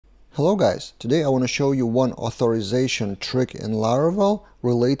Hello guys, today I want to show you one authorization trick in Laravel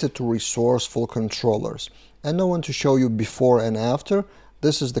related to resourceful controllers. And I want to show you before and after.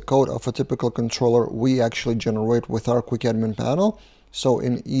 This is the code of a typical controller we actually generate with our quick admin panel. So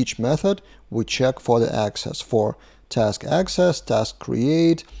in each method, we check for the access for task access, task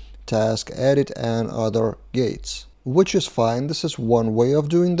create, task edit, and other gates. Which is fine. This is one way of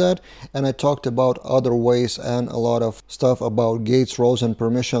doing that, and I talked about other ways and a lot of stuff about gates, roles, and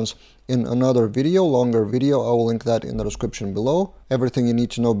permissions in another video, longer video. I will link that in the description below. Everything you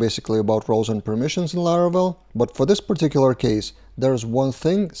need to know basically about roles and permissions in Laravel. But for this particular case, there's one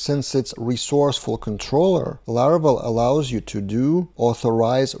thing. Since it's resourceful controller, Laravel allows you to do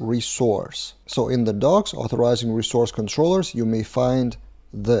authorize resource. So in the docs, authorizing resource controllers, you may find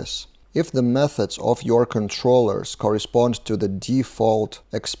this. If the methods of your controllers correspond to the default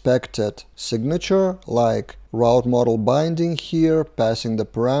expected signature, like route model binding here, passing the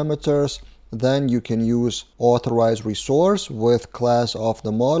parameters, then you can use authorize resource with class of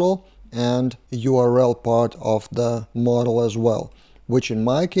the model and URL part of the model as well, which in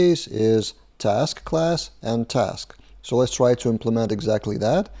my case is task class and task. So let's try to implement exactly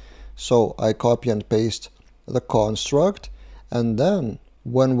that. So I copy and paste the construct, and then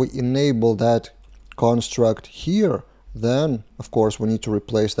when we enable that construct here, then of course we need to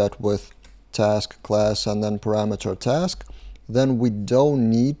replace that with task class and then parameter task. Then we don't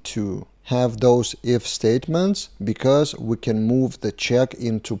need to have those if statements because we can move the check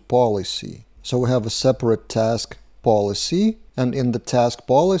into policy. So we have a separate task policy, and in the task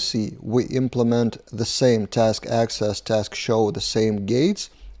policy we implement the same task access, task show, the same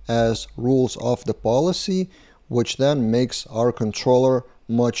gates as rules of the policy, which then makes our controller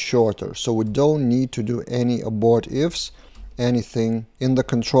much shorter. So we don't need to do any abort ifs, anything in the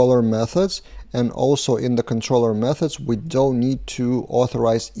controller methods. And also in the controller methods, we don't need to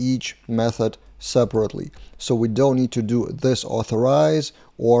authorize each method separately. So we don't need to do this authorize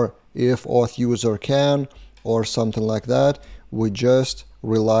or if auth user can or something like that. We just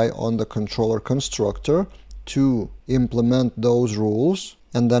rely on the controller constructor to implement those rules.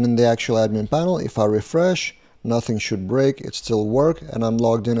 And then in the actual admin panel, if I refresh, nothing should break, it still works, and I'm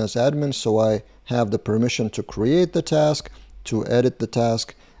logged in as admin, so I have the permission to create the task, to edit the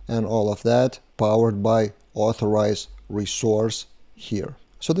task, and all of that powered by authorize resource here.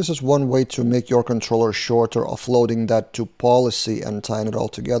 So this is one way to make your controller shorter, offloading that to policy and tying it all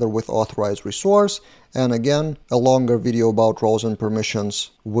together with authorize resource. And again, a longer video about roles and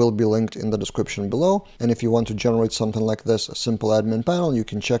permissions will be linked in the description below. And if you want to generate something like this, a simple admin panel, you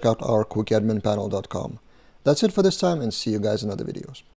can check out our quickadminpanel.com. That's it for this time, and see you guys in other videos.